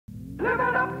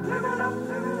So,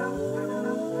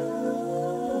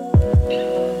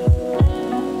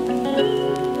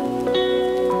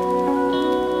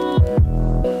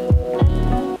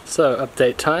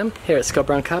 update time here at Scott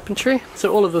Brown Carpentry.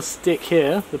 So all of this deck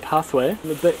here, the pathway,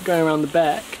 the bit going around the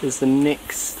back is the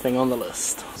next thing on the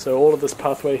list. So all of this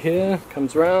pathway here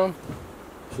comes around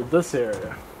to this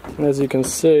area. And as you can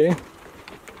see,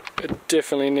 it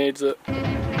definitely needs it.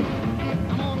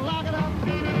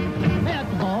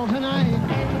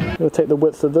 We'll take the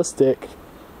width of this deck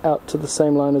out to the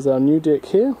same line as our new deck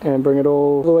here and bring it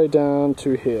all the way down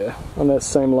to here on that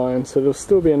same line. So there'll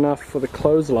still be enough for the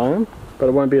clothesline, but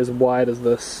it won't be as wide as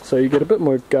this. So you get a bit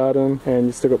more garden and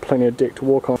you still got plenty of deck to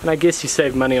walk on. And I guess you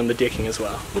save money on the decking as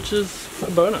well, which is a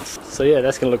bonus. So yeah,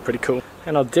 that's gonna look pretty cool.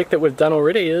 And our deck that we've done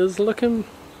already is looking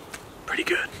pretty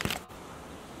good.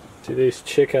 See these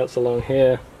checkouts along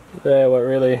here, they're what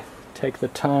really take the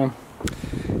time.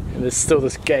 And there's still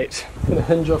this gate. Gonna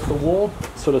hinge off the wall,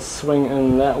 sort of swing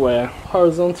in that way.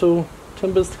 Horizontal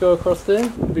timbers to go across there.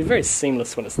 It'll be very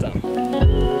seamless when it's done.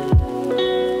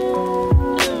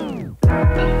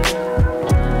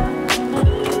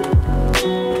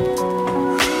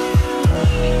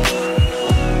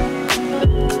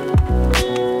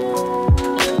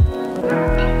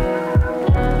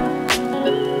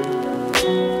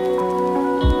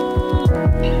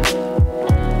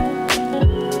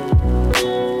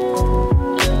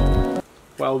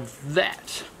 Well,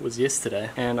 that was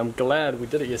yesterday, and I'm glad we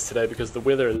did it yesterday because the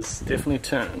weather has definitely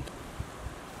turned.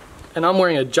 And I'm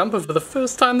wearing a jumper for the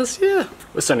first time this year.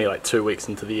 It's only like 2 weeks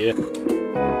into the year.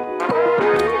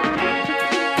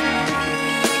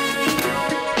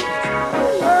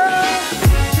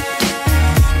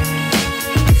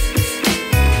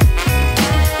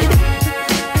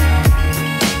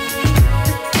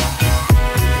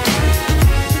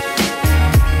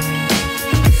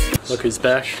 Look who's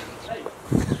back.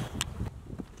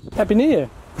 Happy New Year!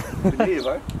 Happy New Year,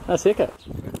 bro. Nice haircut.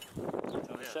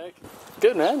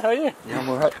 Good, man. How are you? Yeah, I'm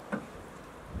alright.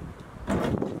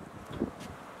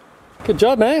 Good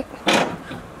job, mate.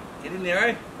 Get in there,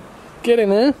 eh? Get in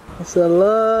there. That's a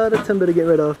lot of timber to get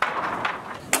rid of.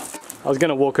 I was going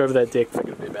to walk over that deck, but it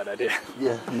would be a bad idea.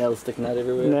 Yeah, nails sticking out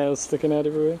everywhere. Nails sticking out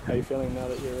everywhere. How are you feeling now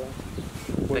that you're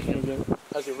working again?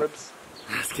 How's your ribs?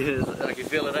 It's good. I can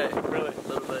feel it, eh? Really? A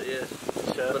little bit, yeah.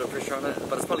 Sure. A bit of pressure on it,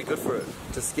 but it's probably good for it.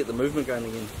 Just to get the movement going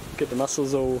again. Get the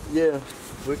muscles all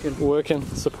working,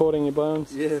 supporting your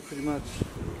bones. Yeah, pretty much.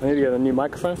 I need to get a new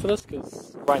microphone for this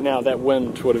because right now that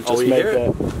wind would have just you made hear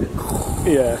that.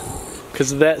 Yeah,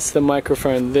 because that's the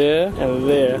microphone there and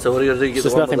there. So what do you gotta do? Get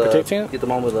There's nothing protecting it. Get the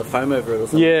one with the foam over it or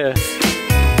something. Yeah.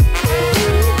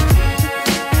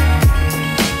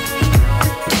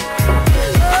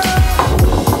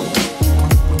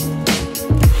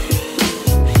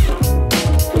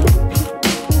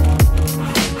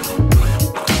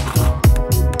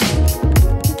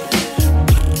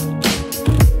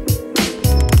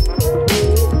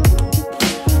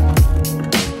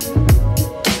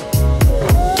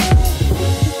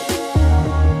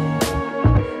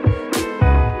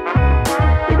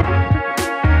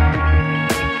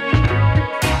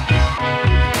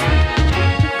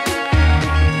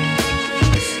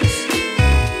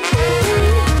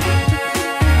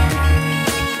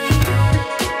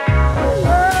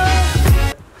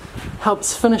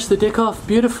 Helps finish the deck off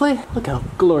beautifully. Look how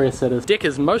glorious that is. Deck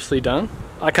is mostly done.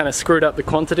 I kind of screwed up the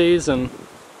quantities and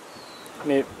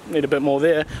need a bit more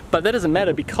there, but that doesn't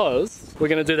matter because we're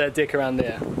going to do that deck around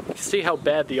there. You can see how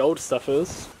bad the old stuff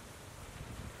is.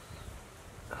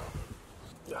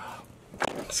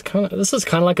 This is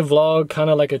kind of like a vlog, kind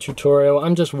of like a tutorial.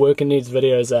 I'm just working these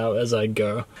videos out as I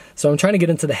go. So I'm trying to get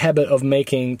into the habit of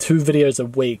making 2 videos a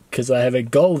week because I have a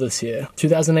goal this year,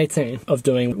 2018, of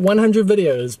doing 100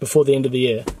 videos before the end of the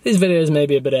year. These videos may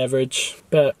be a bit average,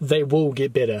 but they will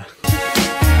get better.